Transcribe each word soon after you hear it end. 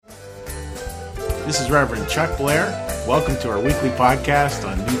This is Reverend Chuck Blair. Welcome to our weekly podcast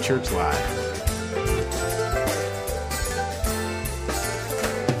on New Church Live.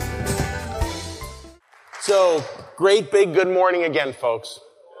 So, great big good morning again, folks.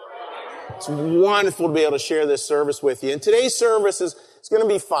 It's wonderful to be able to share this service with you. And today's service is going to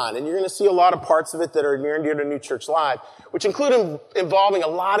be fun, and you're going to see a lot of parts of it that are near and dear to New Church Live, which include involving a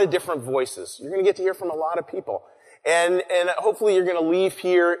lot of different voices. You're going to get to hear from a lot of people. And hopefully you're going to leave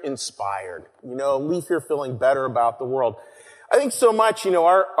here inspired, leave here feeling better about the world. I think so much,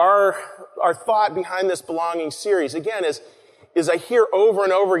 our thought behind this belonging series, again, is I hear over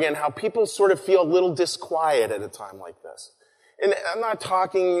and over again how people sort of feel a little disquiet at a time like this. And I'm not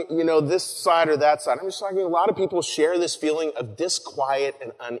talking, this side or that side. I'm just talking a lot of people share this feeling of disquiet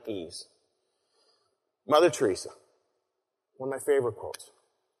and unease. Mother Teresa, one of my favorite quotes.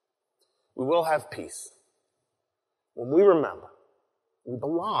 We will have peace when we remember we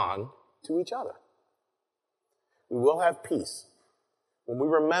belong to each other. We will have peace when we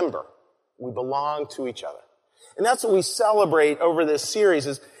remember we belong to each other. And that's what we celebrate over this series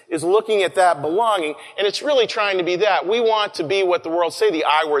is looking at that belonging, and it's really trying to be that. We want to be what the world, say the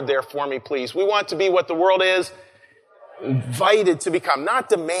I word there for me, please. We want to be what the world is invited to become, not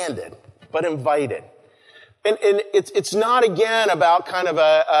demanded, but invited. And it's not, again, about kind of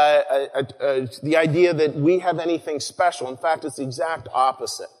the idea that we have anything special. In fact, it's the exact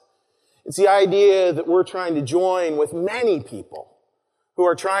opposite. It's the idea that we're trying to join with many people who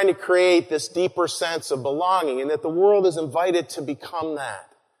are trying to create this deeper sense of belonging, and that the world is invited to become that.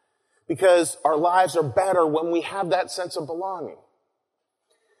 Because our lives are better when we have that sense of belonging.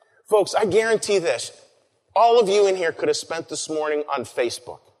 Folks, I guarantee this. All of you in here could have spent this morning on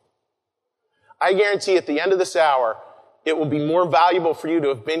Facebook. I guarantee at the end of this hour, it will be more valuable for you to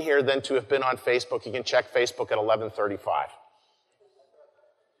have been here than to have been on Facebook. You can check Facebook at 11:35.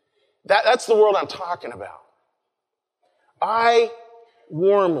 That's the world I'm talking about. I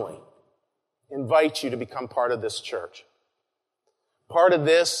warmly invite you to become part of this church. Part of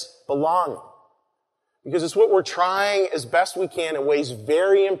this belonging. Because it's what we're trying as best we can in ways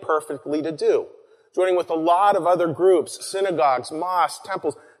very imperfectly to do. Joining with a lot of other groups, synagogues, mosques,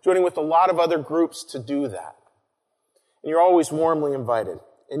 temples, joining with a lot of other groups to do that. And you're always warmly invited.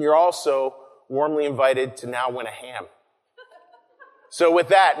 And you're also warmly invited to now win a ham. So with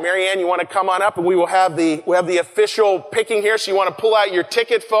that, Marianne, you want to come on up and we have the official picking here. So you want to pull out your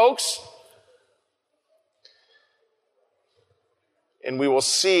ticket, folks. And we will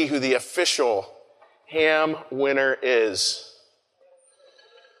see who the official ham winner is.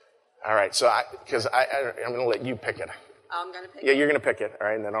 All right, so I'm going to let you pick it. I'm going to pick it? Yeah, you're going to pick it. All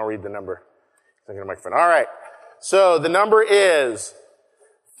right, and then I'll read the number. I'm going to microphone. All right, so the number is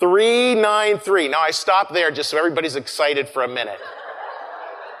 393. Now, I stopped there just so everybody's excited for a minute.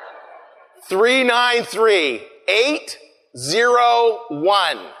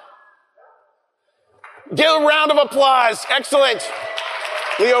 393-801. Give a round of applause. Excellent.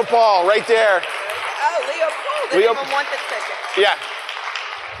 Leo Paul, right there. Oh, Leo Paul didn't even want the ticket. Yeah.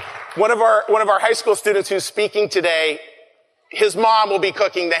 One of our high school students who's speaking today, his mom will be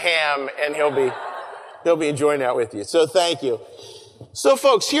cooking the ham, and he'll be enjoying that with you. So thank you. So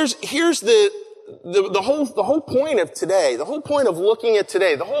folks, here's the whole point of today, the whole point of looking at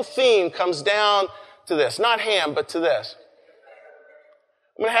today, the whole theme comes down to this, not ham, but to this.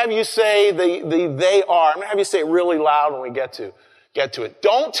 I'm going to have you say they are. I'm going to have you say it really loud when we get to it.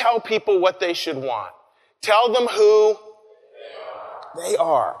 Don't tell people what they should want. Tell them who they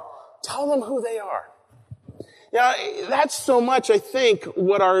are. Tell them who they are. Now, that's so much, I think,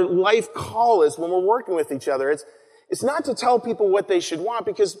 what our life call is when we're working with each other. It's not to tell people what they should want,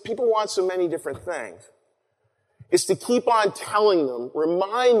 because people want so many different things. It's to keep on telling them,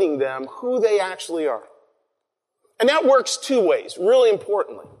 reminding them who they actually are. And that works two ways, really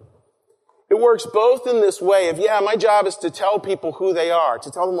importantly. It works both in this way of, my job is to tell people who they are,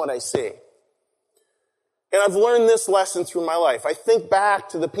 to tell them what I see. And I've learned this lesson through my life. I think back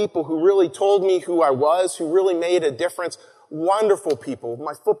to the people who really told me who I was, who really made a difference. Wonderful people.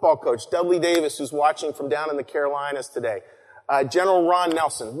 My football coach, Dudley Davis, who's watching from down in the Carolinas today. General Ron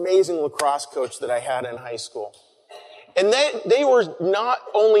Nelson, amazing lacrosse coach that I had in high school. And they were not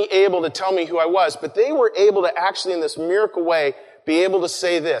only able to tell me who I was, but they were able to actually, in this miracle way, be able to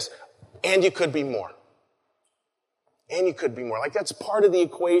say this, and you could be more. And you could be more. Like, that's part of the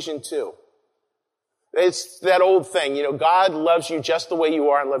equation, too. It's that old thing, God loves you just the way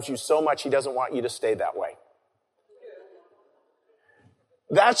you are and loves you so much He doesn't want you to stay that way.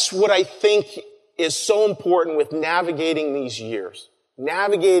 That's what I think is so important with navigating these years.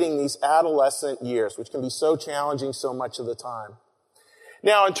 Navigating these adolescent years, which can be so challenging so much of the time.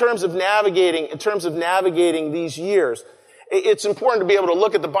 Now, in terms of navigating these years, it's important to be able to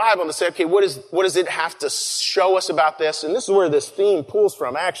look at the Bible and to say, okay, what does it have to show us about this? And this is where this theme pulls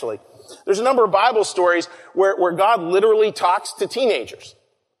from, actually. There's a number of Bible stories where God literally talks to teenagers.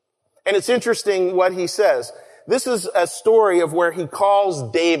 And it's interesting what he says. This is a story of where he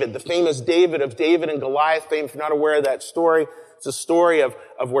calls David, the famous David of David and Goliath fame. If you're not aware of that story, it's a story of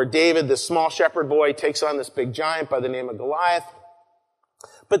where David, this small shepherd boy, takes on this big giant by the name of Goliath.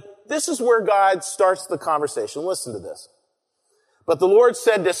 But this is where God starts the conversation. Listen to this. But the Lord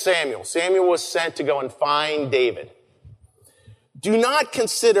said to Samuel, Samuel was sent to go and find David. Do not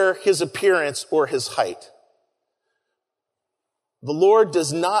consider his appearance or his height. The Lord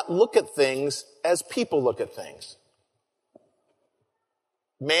does not look at things as people look at things.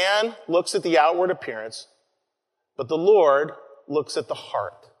 Man looks at the outward appearance, but the Lord looks at the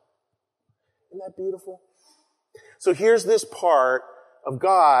heart. Isn't that beautiful? So here's this part of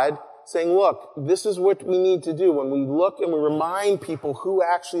God saying, look, this is what we need to do when we look and we remind people who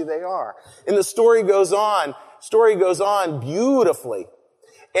actually they are. And the story goes on beautifully.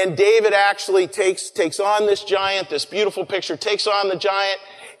 And David actually takes on this giant, this beautiful picture, takes on the giant.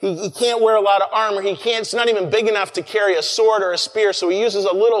 He can't wear a lot of armor. It's not even big enough to carry a sword or a spear, so he uses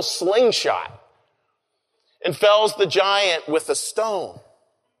a little slingshot and fells the giant with a stone.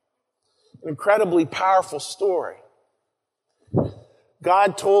 An incredibly powerful story.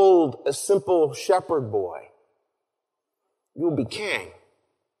 God told a simple shepherd boy, you'll be king.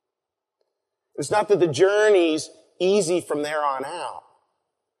 It's not that the journey's easy from there on out.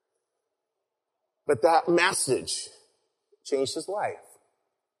 But that message changed his life.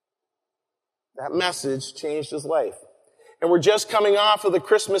 That message changed his life. And we're just coming off of the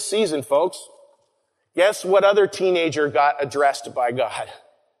Christmas season, folks. Guess what other teenager got addressed by God?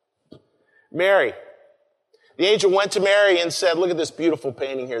 Mary. The angel went to Mary and said, look at this beautiful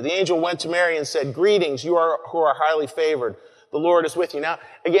painting here. The angel went to Mary and said, greetings, you who are highly favored. The Lord is with you. Now,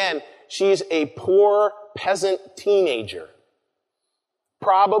 again, she's a poor peasant teenager.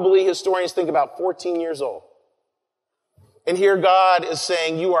 Probably historians think about 14 years old. And here God is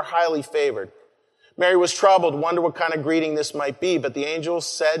saying, you are highly favored. Mary was troubled, wondered what kind of greeting this might be. But the angel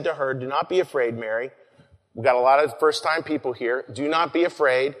said to her, do not be afraid, Mary. We've got a lot of first-time people here. Do not be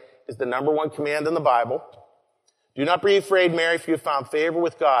afraid is the number one command in the Bible. Do not be afraid, Mary, for you have found favor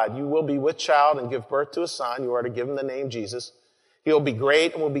with God. You will be with child and give birth to a son. You are to give him the name Jesus. He will be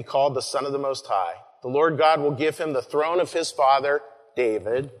great and will be called the Son of the Most High. The Lord God will give him the throne of his father,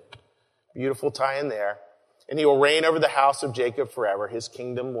 David. Beautiful tie in there. And he will reign over the house of Jacob forever. His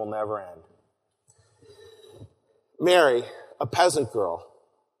kingdom will never end. Mary, a peasant girl,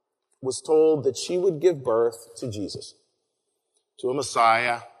 was told that she would give birth to Jesus, to a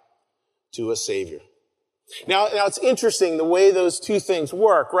Messiah, to a Savior. Now it's interesting the way those two things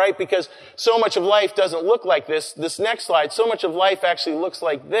work, right? Because so much of life doesn't look like this. This next slide, so much of life actually looks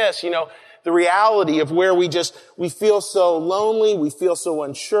like this. The reality of where we feel so lonely, we feel so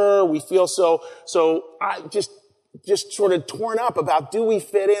unsure, we feel so just sort of torn up about do we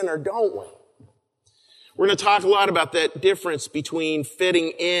fit in or don't we? We're going to talk a lot about that difference between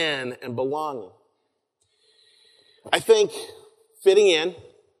fitting in and belonging. I think fitting in,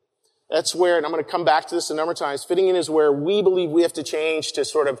 that's where, and I'm going to come back to this a number of times, fitting in is where we believe we have to change to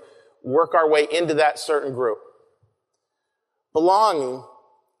sort of work our way into that certain group. Belonging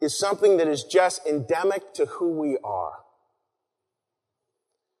is something that is just endemic to who we are.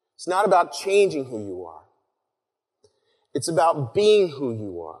 It's not about changing who you are. It's about being who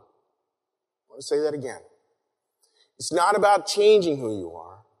you are. I want to say that again. It's not about changing who you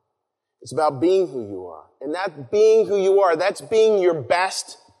are. It's about being who you are. And that being who you are, that's being your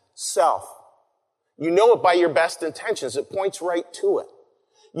best self. You know it by your best intentions. It points right to it.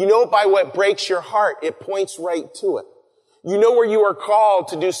 You know it by what breaks your heart. It points right to it. You know where you are called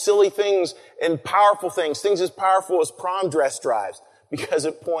to do silly things and powerful things as powerful as prom dress drives, because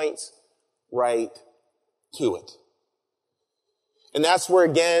it points right to it. And that's where,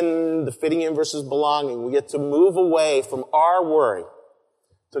 again, the fitting in versus belonging, we get to move away from our worry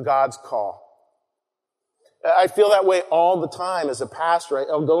to God's call. I feel that way all the time as a pastor.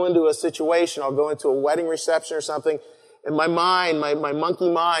 I'll go into a situation, I'll go into a wedding reception or something, and my mind, my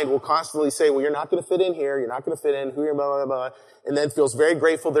monkey mind will constantly say, well, you're not going to fit in here, you're not going to fit in, who you're, blah, blah, blah, and then feels very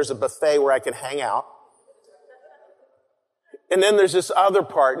grateful there's a buffet where I can hang out. And then there's this other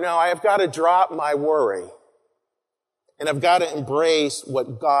part. No, I've got to drop my worry. And I've got to embrace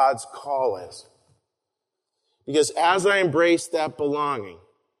what God's call is. Because as I embrace that belonging,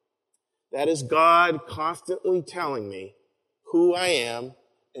 that is God constantly telling me who I am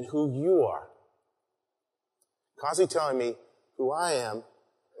and who you are. Constantly telling me who I am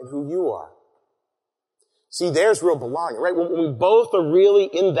and who you are. See, there's real belonging, right? When we both are really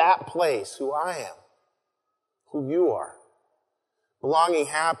in that place, who I am, who you are. Belonging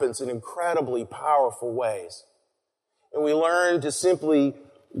happens in incredibly powerful ways. And we learn to simply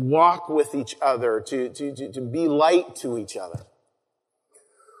walk with each other, to be light to each other.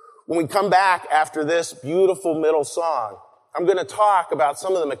 When we come back after this beautiful middle song, I'm going to talk about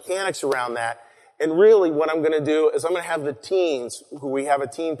some of the mechanics around that. And really what I'm going to do is I'm going to have the teens, who we have a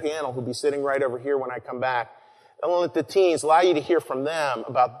teen panel who'll be sitting right over here when I come back. I'm going to let the teens allow you to hear from them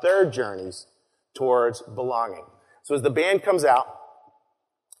about their journeys towards belonging. So as the band comes out,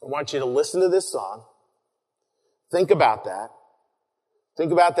 I want you to listen to this song. Think about that.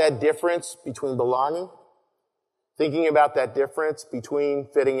 Think about that difference between belonging. Thinking about that difference between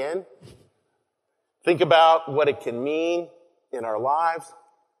fitting in. Think about what it can mean in our lives.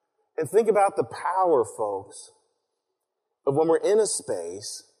 And think about the power, folks, of when we're in a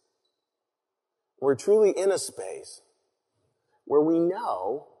space, we're truly in a space where we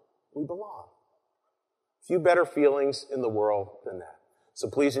know we belong. Few better feelings in the world than that. So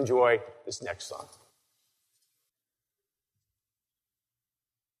please enjoy this next song.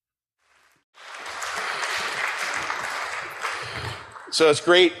 So it's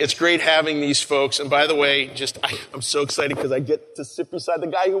great having these folks. And by the way, I'm so excited because I get to sit beside the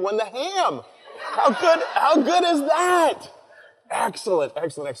guy who won the ham. How good is that? Excellent.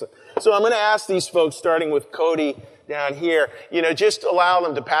 So I'm going to ask these folks, starting with Cody down here, just allow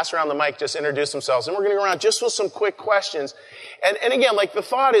them to pass around the mic, just introduce themselves. And we're going to go around just with some quick questions. And again, the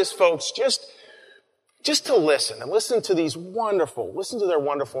thought is, folks, just to listen and listen to their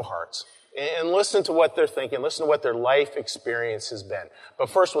wonderful hearts. And listen to what they're thinking. Listen to what their life experience has been. But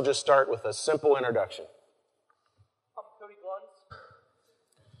first, we'll just start with a simple introduction. I'm Cody Gluns.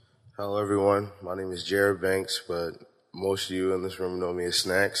 Hello, everyone. My name is Jared Banks, but most of you in this room know me as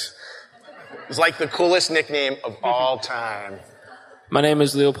Snacks. It's like the coolest nickname of all time. My name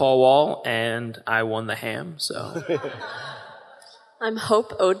is Leopold Wall, and I won the ham, so. I'm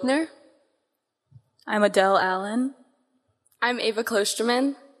Hope Odner. I'm Adele Allen. I'm Ava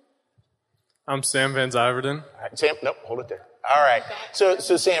Klosterman. I'm Sam Van Zyverden. All right, Sam, nope, hold it there. All right. So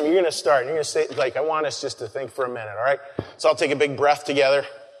Sam, you're going to start. You're going to say, I want us just to think for a minute, all right? So I'll take a big breath together.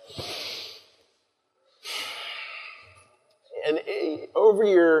 And over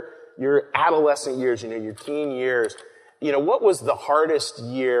your adolescent years, your teen years, what was the hardest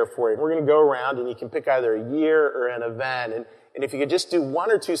year for you? We're going to go around and you can pick either a year or an event. And if you could just do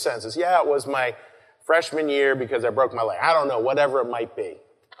one or two sentences. Yeah, it was my freshman year because I broke my leg. I don't know, whatever it might be.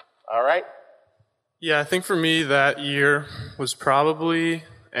 All right? Yeah, I think for me that year was probably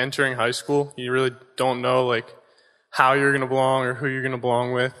entering high school. You really don't know how you're going to belong or who you're going to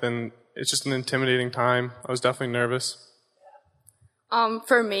belong with, and it's just an intimidating time. I was definitely nervous.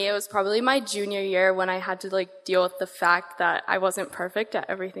 For me, it was probably my junior year when I had to deal with the fact that I wasn't perfect at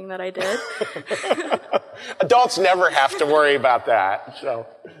everything that I did. Adults never have to worry about that. So,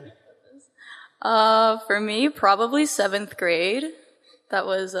 for me, probably 7th grade. That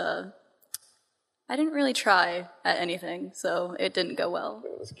was I didn't really try at anything, so it didn't go well.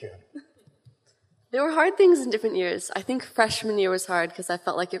 It was good. There were hard things in different years. I think freshman year was hard because I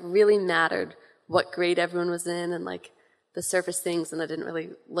felt like it really mattered what grade everyone was in and the surface things, and I didn't really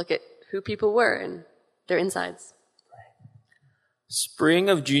look at who people were and their insides. Spring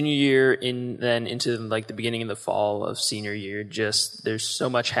of junior year then into the beginning of the fall of senior year, there's so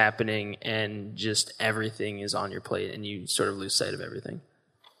much happening and just everything is on your plate and you sort of lose sight of everything.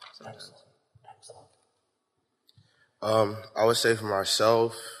 Excellent. I would say for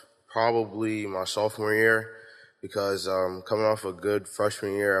myself, probably my sophomore year, because coming off a good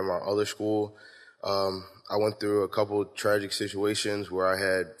freshman year at my other school, I went through a couple tragic situations where I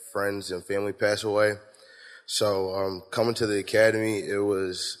had friends and family pass away. So coming to the academy,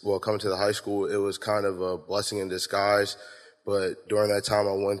 coming to the high school, it was kind of a blessing in disguise. But during that time,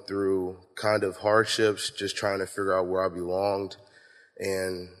 I went through kind of hardships, just trying to figure out where I belonged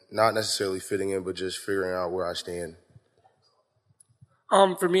and not necessarily fitting in, but just figuring out where I stand.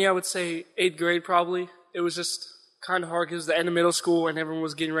 For me, I would say 8th grade probably. It was just kind of hard because it was the end of middle school and everyone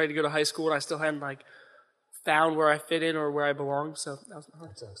was getting ready to go to high school and I still hadn't found where I fit in or where I belong. So that was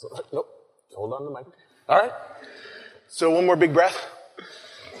hard. That's excellent. Nope. Hold on to the mic. All right. So one more big breath.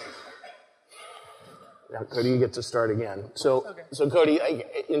 Now, Cody, you get to start again. So Cody,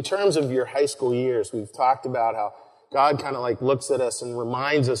 in terms of your high school years, we've talked about how God kind of looks at us and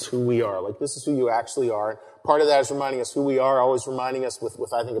reminds us who we are. This is who you actually are. Part of that is reminding us who we are, always reminding us with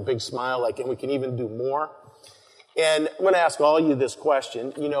I think, a big smile, and we can even do more. And I'm going to ask all of you this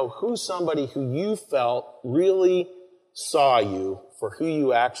question. Who's somebody who you felt really saw you for who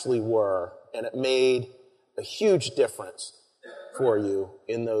you actually were, and it made a huge difference for you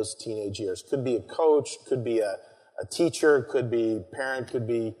in those teenage years. Could be a coach, could be a teacher, could be a parent, could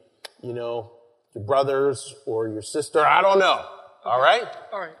be, your brothers or your sister. I don't know. All right?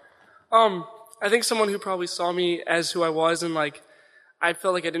 All right. I think someone who probably saw me as who I was and I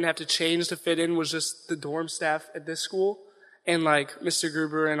felt like I didn't have to change to fit in was just the dorm staff at this school. And Mr.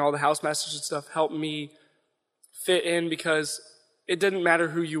 Gruber and all the housemasters and stuff helped me fit in because it didn't matter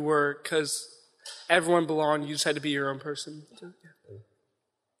who you were because everyone belonged. You just had to be your own person. So,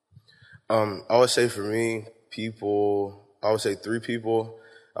 yeah. I would say for me, I would say 3 people.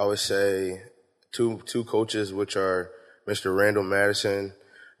 I would say two coaches, which are Mr. Randall Madison,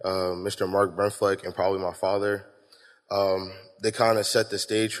 Mr. Mark Brenfleck, and probably my father. They kind of set the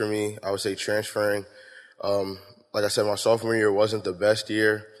stage for me. I would say transferring. Like I said, my sophomore year wasn't the best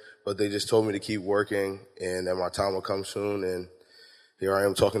year, but they just told me to keep working and that my time will come soon. And here I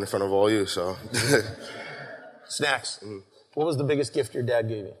am talking in front of all you. So, Snacks. What was the biggest gift your dad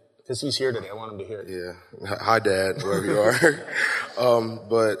gave you? Because he's here today. I want him to hear it. Yeah. Hi, Dad, wherever you are.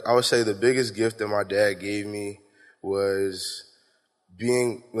 But I would say the biggest gift that my dad gave me was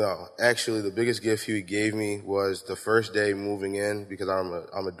the biggest gift he gave me was the first day moving in because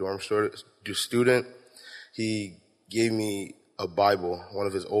I'm a dorm student. He gave me a Bible, one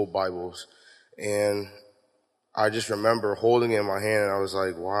of his old Bibles, and I just remember holding it in my hand, and I was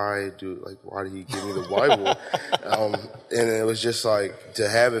like, why did he give me the Bible? And it was just like, to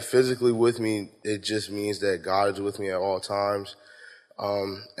have it physically with me, it just means that God is with me at all times.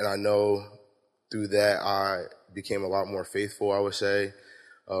 And I know through that, I became a lot more faithful, I would say,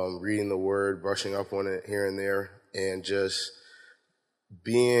 reading the Word, brushing up on it here and there, and just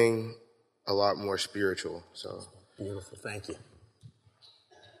being a lot more spiritual. So beautiful. Thank you.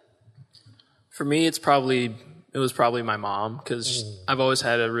 For me, it was probably my mom because I've always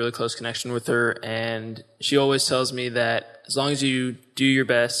had a really close connection with her, and she always tells me that as long as you do your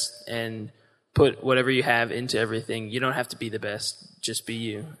best and put whatever you have into everything, you don't have to be the best, just be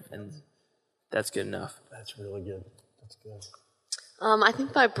you, and that's good enough. That's really good. That's good. I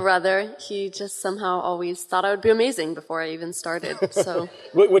think my brother, he just somehow always thought I would be amazing before I even started. So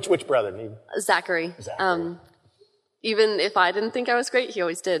Which brother? Zachary. Even if I didn't think I was great, he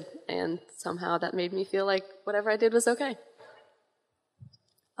always did. And somehow that made me feel like whatever I did was okay.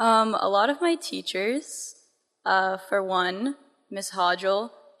 A lot of my teachers, for one, Miss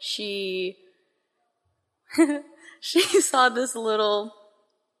Hodgel, she saw this little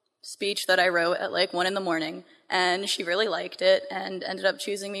speech that I wrote at 1 a.m, and she really liked it and ended up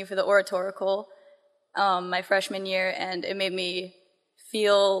choosing me for the oratorical my freshman year, and it made me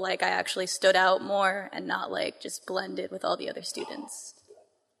feel like I actually stood out more and not just blended with all the other students.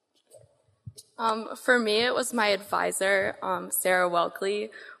 For me, it was my advisor, Sarah Welkley.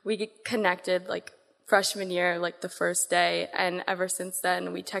 We connected freshman year, the first day, and ever since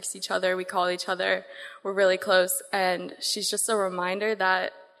then we text each other, we call each other, we're really close, and she's just a reminder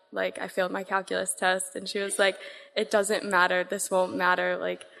that I failed my calculus test, and she was like, it doesn't matter, this won't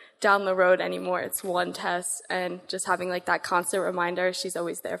matter, down the road anymore, it's one test, and just having that constant reminder, she's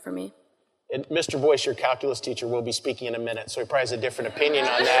always there for me. And Mr. Boyce, your calculus teacher, will be speaking in a minute, so he probably has a different opinion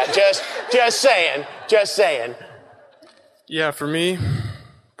on that. Just saying. Yeah, for me,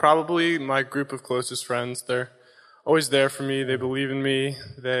 probably my group of closest friends. They're always there for me. They believe in me.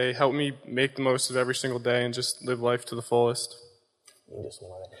 They help me make the most of every single day and just live life to the fullest.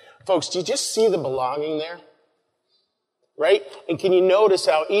 Folks, do you just see the belonging there? Right? And can you notice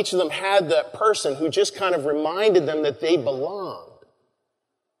how each of them had that person who just kind of reminded them that they belonged?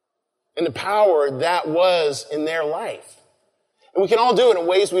 And the power that was in their life. And we can all do it in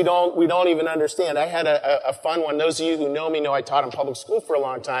ways we don't even understand. I had a fun one. Those of you who know me know I taught in public school for a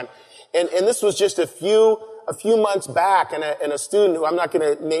long time. And this was just a few months back, and a student who I'm not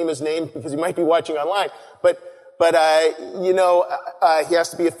going to name his name because he might be watching online, but he has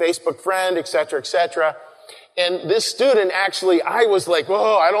to be a Facebook friend, et cetera. And this student actually, I was like,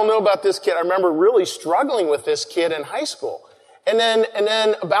 whoa, I don't know about this kid. I remember really struggling with this kid in high school. And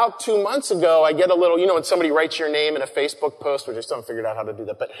then about 2 months ago, I get a little, when somebody writes your name in a Facebook post, which I still haven't figured out how to do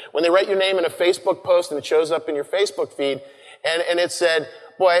that, but when they write your name in a Facebook post and it shows up in your Facebook feed, and it said,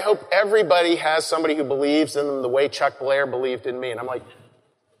 boy, I hope everybody has somebody who believes in them the way Chuck Blair believed in me. And I'm like,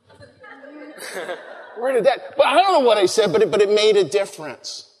 where did that, but I don't know what I said, but it made a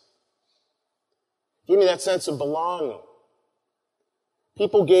difference. Give me that sense of belonging.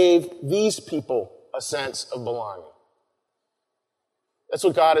 People gave these people a sense of belonging. That's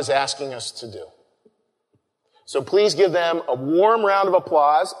what God is asking us to do. So please give them a warm round of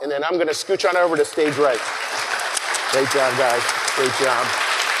applause, and then I'm going to scooch on over to stage right. Great job, guys. Great job.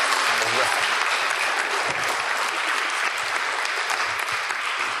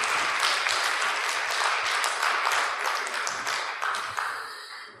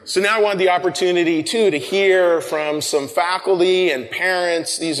 So now I want the opportunity, too, to hear from some faculty and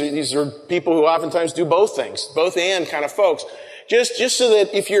parents. These are people who oftentimes do both things, both and kind of folks. Just so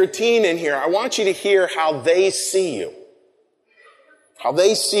that if you're a teen in here, I want you to hear how they see you. How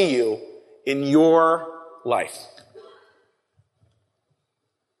they see you in your life.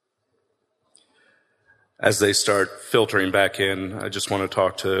 As they start filtering back in, I just want to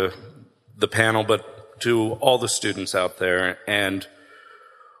talk to the panel, but to all the students out there. And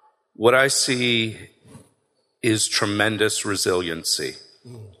what I see is tremendous resiliency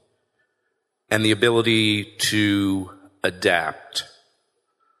and the ability to adapt.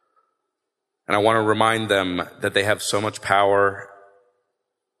 And I want to remind them that they have so much power.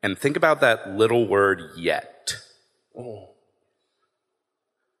 And think about that little word, yet.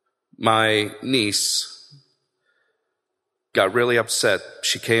 My niece got really upset.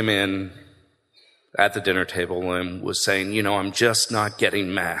 She came in at the dinner table and was saying, I'm just not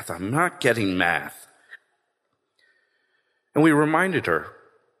getting math. I'm not getting math. And we reminded her,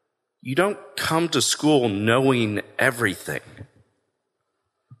 you don't come to school knowing everything.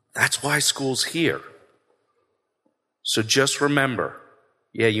 That's why school's here. So just remember,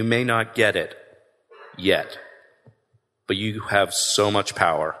 you may not get it yet, but you have so much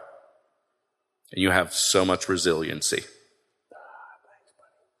power and you have so much resiliency.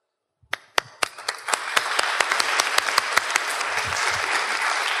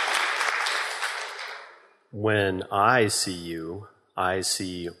 When I see you, I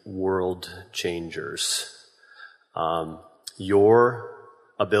see world changers. Your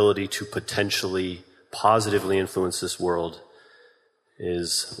ability to potentially positively influence this world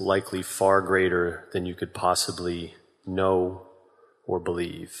is likely far greater than you could possibly know or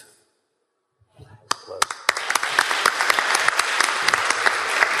believe.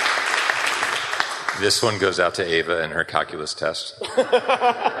 This one goes out to Ava and her calculus test.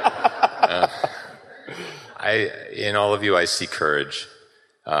 In all of you, I see courage.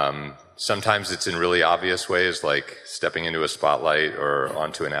 Sometimes it's in really obvious ways, like stepping into a spotlight or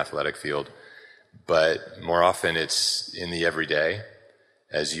onto an athletic field. But more often it's in the everyday,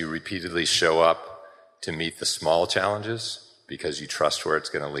 as you repeatedly show up to meet the small challenges because you trust where it's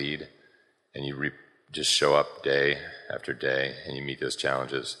going to lead, and you just show up day after day and you meet those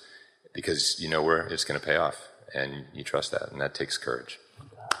challenges because you know where it's going to pay off, and you trust that, and that takes courage.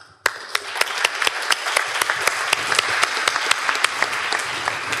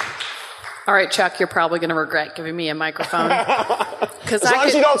 All right, Chuck, you're probably going to regret giving me a microphone. As long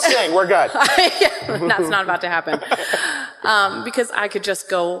as you don't sing, we're good. That's not about to happen. Because I could just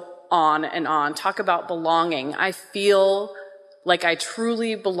go on and on. Talk about belonging. I feel like I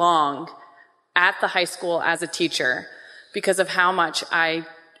truly belong at the high school as a teacher because of how much I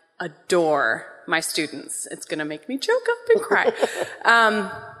adore my students. It's going to make me choke up and cry.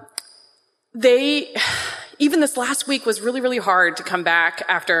 Even this last week was really, really hard to come back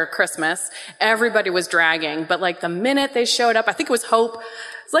after Christmas. Everybody was dragging, but like the minute they showed up, I think it was Hope,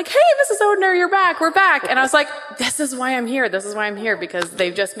 it's like, hey, Mrs. Odner, you're back, we're back. And I was like, this is why I'm here, because they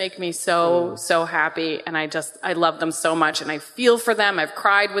just make me so happy, and I love them so much, and I feel for them, I've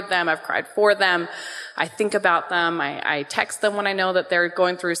cried with them, I've cried for them, I think about them, I text them when I know that they're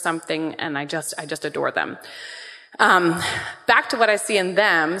going through something, and I just adore them. Back to what I see in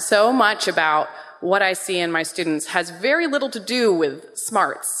them, so much about what I see in my students has very little to do with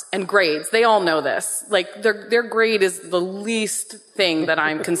smarts and grades. They all know this. Like, their grade is the least thing that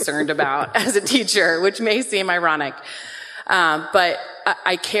I'm concerned about as a teacher, which may seem ironic. But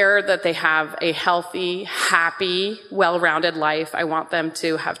I care that they have a healthy, happy, well-rounded life. I want them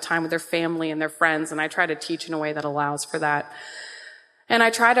to have time with their family and their friends, and I try to teach in a way that allows for that. And I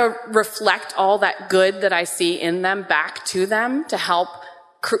try to reflect all that good that I see in them back to them to help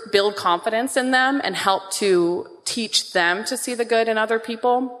build confidence in them and help to teach them to see the good in other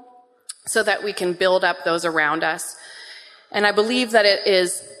people so that we can build up those around us. And I believe that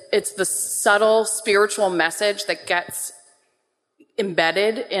it's the subtle spiritual message that gets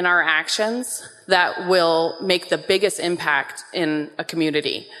embedded in our actions that will make the biggest impact in a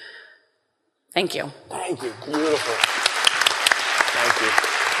community. Thank you. Thank you. Beautiful. Thank you.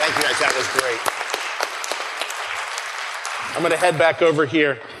 Thank you, guys. That was great. I'm going to head back over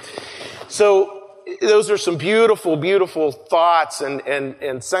here. So those are some beautiful, beautiful thoughts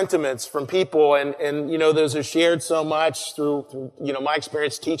and sentiments from people. And those are shared so much through my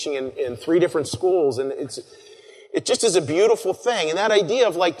experience teaching in 3 different schools. And it just is a beautiful thing. And that idea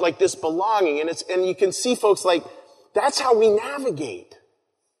of like this belonging, and you can see folks like that's how we navigate.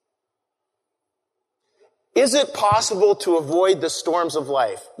 Is it possible to avoid the storms of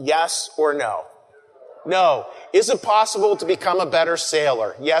life? Yes or no? No. Is it possible to become a better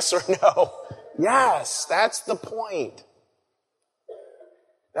sailor? Yes or no? Yes. That's the point.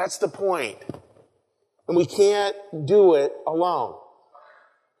 That's the point. And we can't do it alone.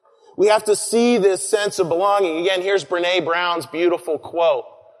 We have to see this sense of belonging. Again, here's Brené Brown's beautiful quote.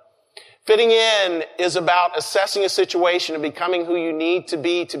 Fitting in is about assessing a situation and becoming who you need to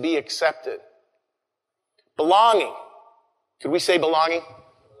be accepted. Belonging. Could we say belonging?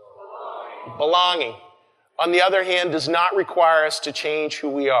 Belonging, on the other hand, does not require us to change who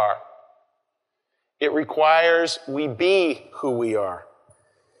we are. It requires we be who we are.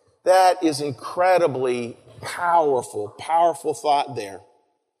 That is incredibly powerful thought there.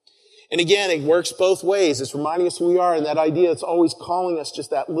 And again, it works both ways. It's reminding us who we are, and that idea, it's always calling us just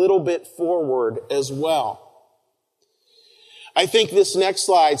that little bit forward as well. I think this next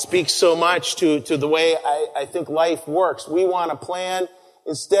slide speaks so much to the way I think life works. We want a plan.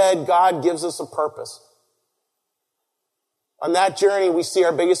 Instead, God gives us a purpose. On that journey, we see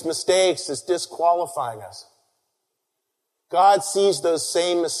our biggest mistakes as disqualifying us. God sees those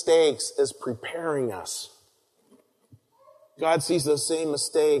same mistakes as preparing us. God sees those same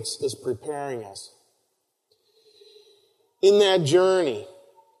mistakes as preparing us. In that journey,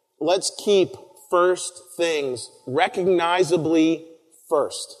 let's keep first things recognizably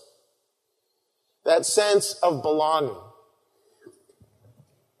first. That sense of belonging.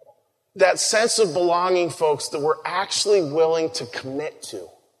 That sense of belonging, folks, that we're actually willing to commit to.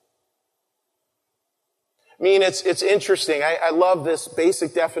 I mean, it's interesting. I love this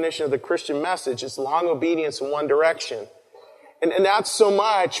basic definition of the Christian message. It's long obedience in one direction. And that's so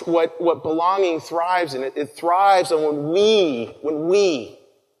much what belonging thrives in. It thrives on when we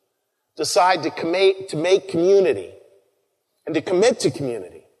decide to make community, and to commit to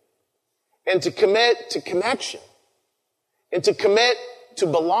community, and to commit to connection, and to commit to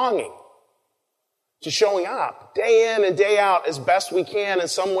belonging, to showing up day in and day out as best we can, in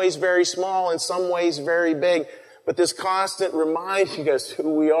some ways very small, in some ways very big, but this constant reminding us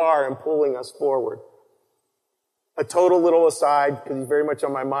who we are and pulling us forward. A total little aside, because he's very much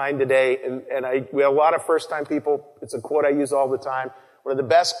on my mind today, and we have a lot of first-time people. It's a quote I use all the time. One of the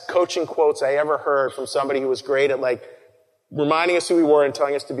best coaching quotes I ever heard from somebody who was great at reminding us who we were and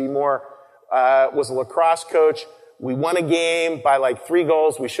telling us to be more, was a lacrosse coach. We won a game by 3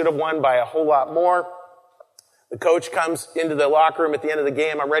 goals. We should have won by a whole lot more. The coach comes into the locker room at the end of the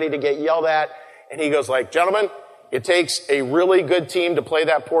game. I'm ready to get yelled at. And he goes gentlemen, it takes a really good team to play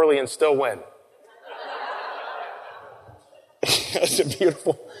that poorly and still win. That's a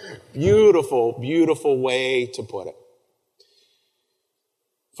beautiful, beautiful, beautiful way to put it.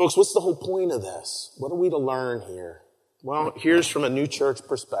 Folks, what's the whole point of this? What are we to learn here? Well, here's from a New Church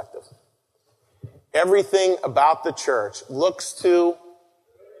perspective. Everything about the church looks to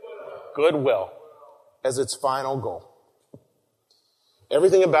goodwill as its final goal.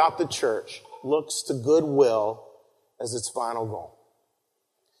 Everything about the church looks to goodwill as its final goal.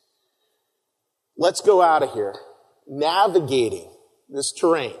 Let's go out of here navigating this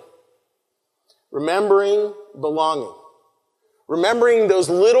terrain, remembering belonging, remembering those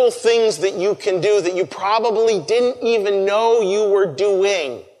little things that you can do that you probably didn't even know you were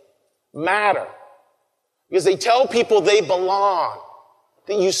doing matter. Because they tell people they belong,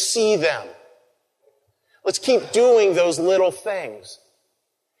 that you see them. Let's keep doing those little things.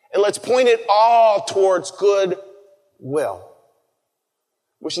 And let's point it all towards good will.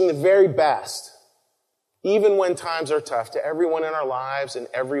 Wishing the very best, even when times are tough, to everyone in our lives and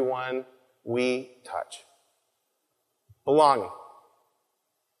everyone we touch. Belonging.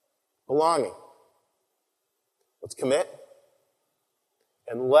 Belonging. Let's commit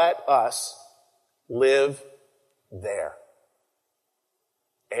and let us live there.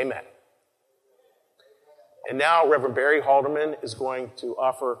 Amen. And now Reverend Barry Halderman is going to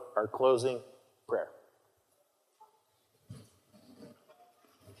offer our closing prayer.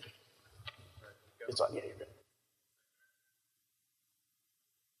 It's on. Yeah, you're good.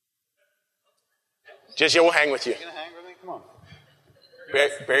 Jesse, we'll hang with you. You're gonna hang with me? Come on.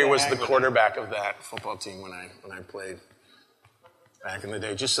 Barry was the quarterback of that football team when I played back in the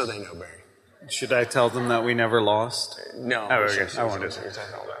day, just so they know, Barry. Should I tell them that we never lost? No. Oh, okay. I won't do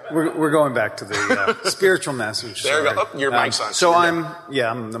that. We're going back to the spiritual message. There you go. Oh, your mic's on. So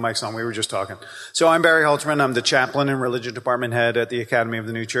the mic's on. We were just talking. So I'm Barry Halterman. I'm the chaplain and religion department head at the Academy of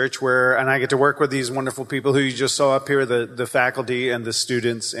the New Church, and I get to work with these wonderful people who you just saw up here, the faculty and the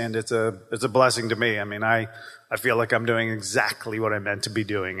students, and it's a blessing to me. I mean, I I feel like I'm doing exactly what I'm meant to be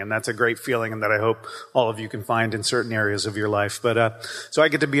doing. And that's a great feeling, and that I hope all of you can find in certain areas of your life. But so I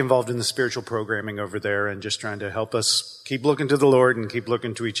get to be involved in the spiritual programming over there and just trying to help us keep looking to the Lord and keep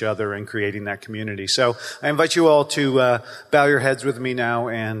looking to each other and creating that community. So I invite you all to bow your heads with me now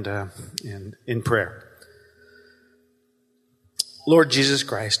and in prayer. Lord Jesus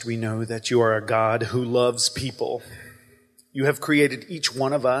Christ, we know that you are a God who loves people. You have created each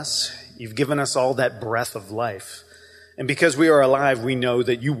one of us. You've given us all that breath of life. And because we are alive, we know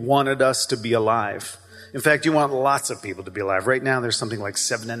that you wanted us to be alive. In fact, you want lots of people to be alive. Right now, there's something like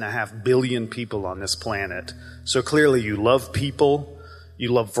 7.5 billion people on this planet. So clearly, you love people,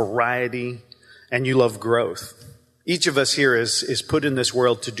 you love variety, and you love growth. Each of us here is put in this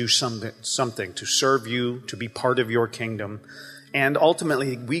world to do something, to serve you, to be part of your kingdom. And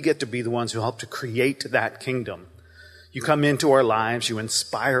ultimately, we get to be the ones who help to create that kingdom. You come into our lives, you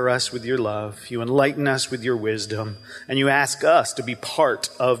inspire us with your love, you enlighten us with your wisdom, and you ask us to be part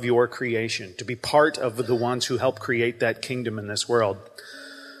of your creation, to be part of the ones who help create that kingdom in this world.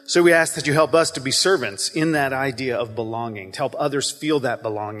 So we ask that you help us to be servants in that idea of belonging, to help others feel that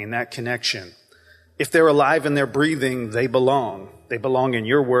belonging, that connection. If they're alive and they're breathing, they belong. They belong in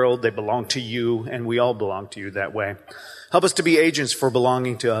your world, they belong to you, and we all belong to you that way. Help us to be agents for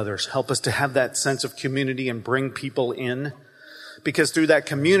belonging to others. Help us to have that sense of community and bring people in. Because through that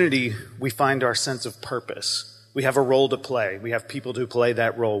community, we find our sense of purpose. We have a role to play. We have people to play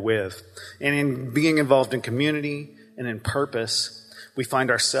that role with. And in being involved in community and in purpose, we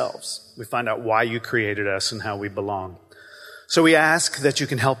find ourselves. We find out why you created us and how we belong. So we ask that you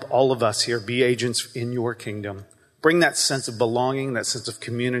can help all of us here be agents in your kingdom. Bring that sense of belonging, that sense of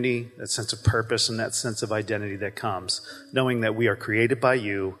community, that sense of purpose, and that sense of identity that comes, knowing that we are created by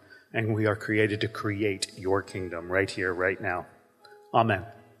you and we are created to create your kingdom right here, right now. Amen.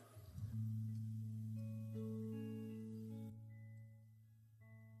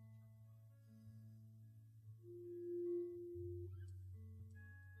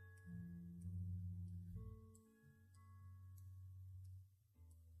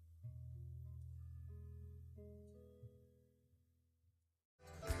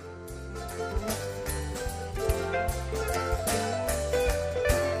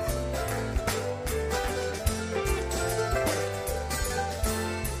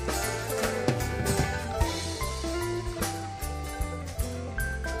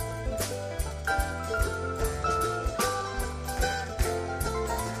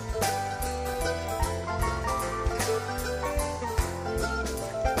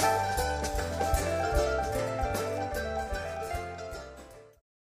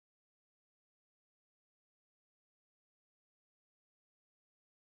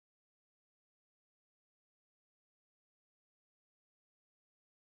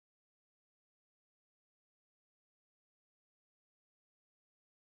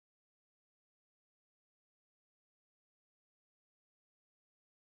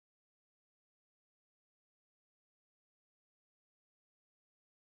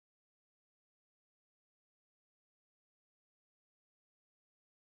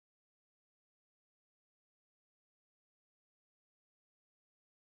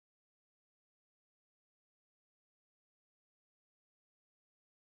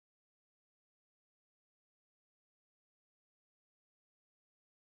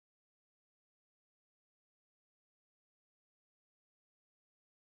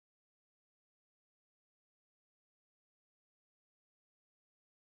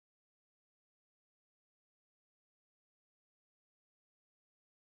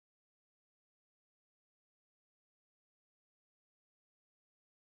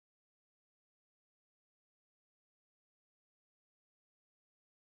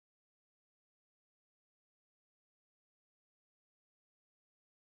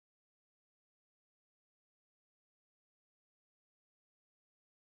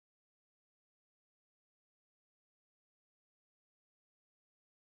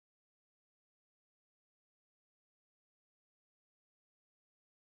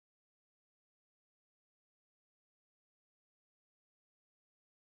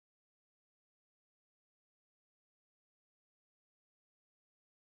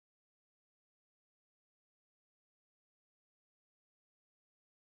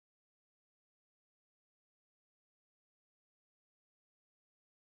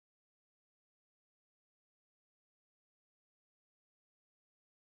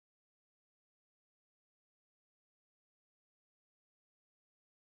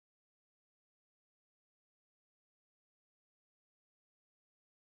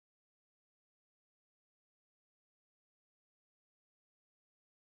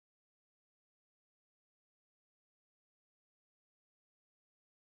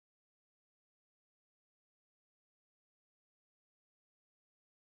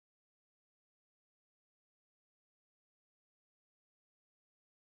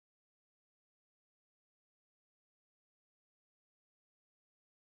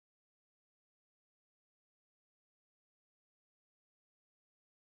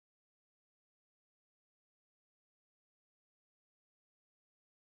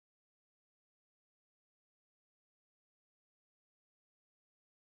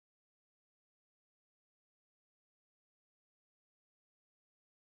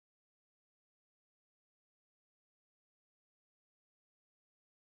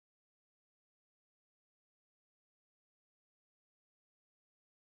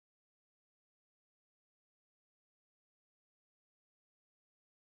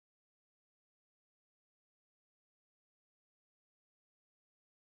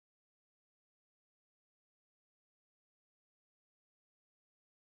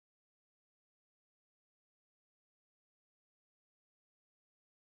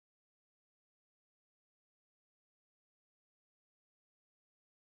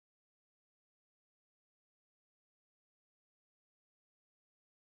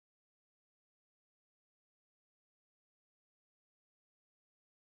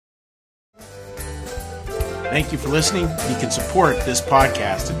 Thank you for listening. You can support this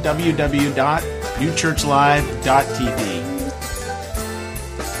podcast at www.newchurchlive.tv.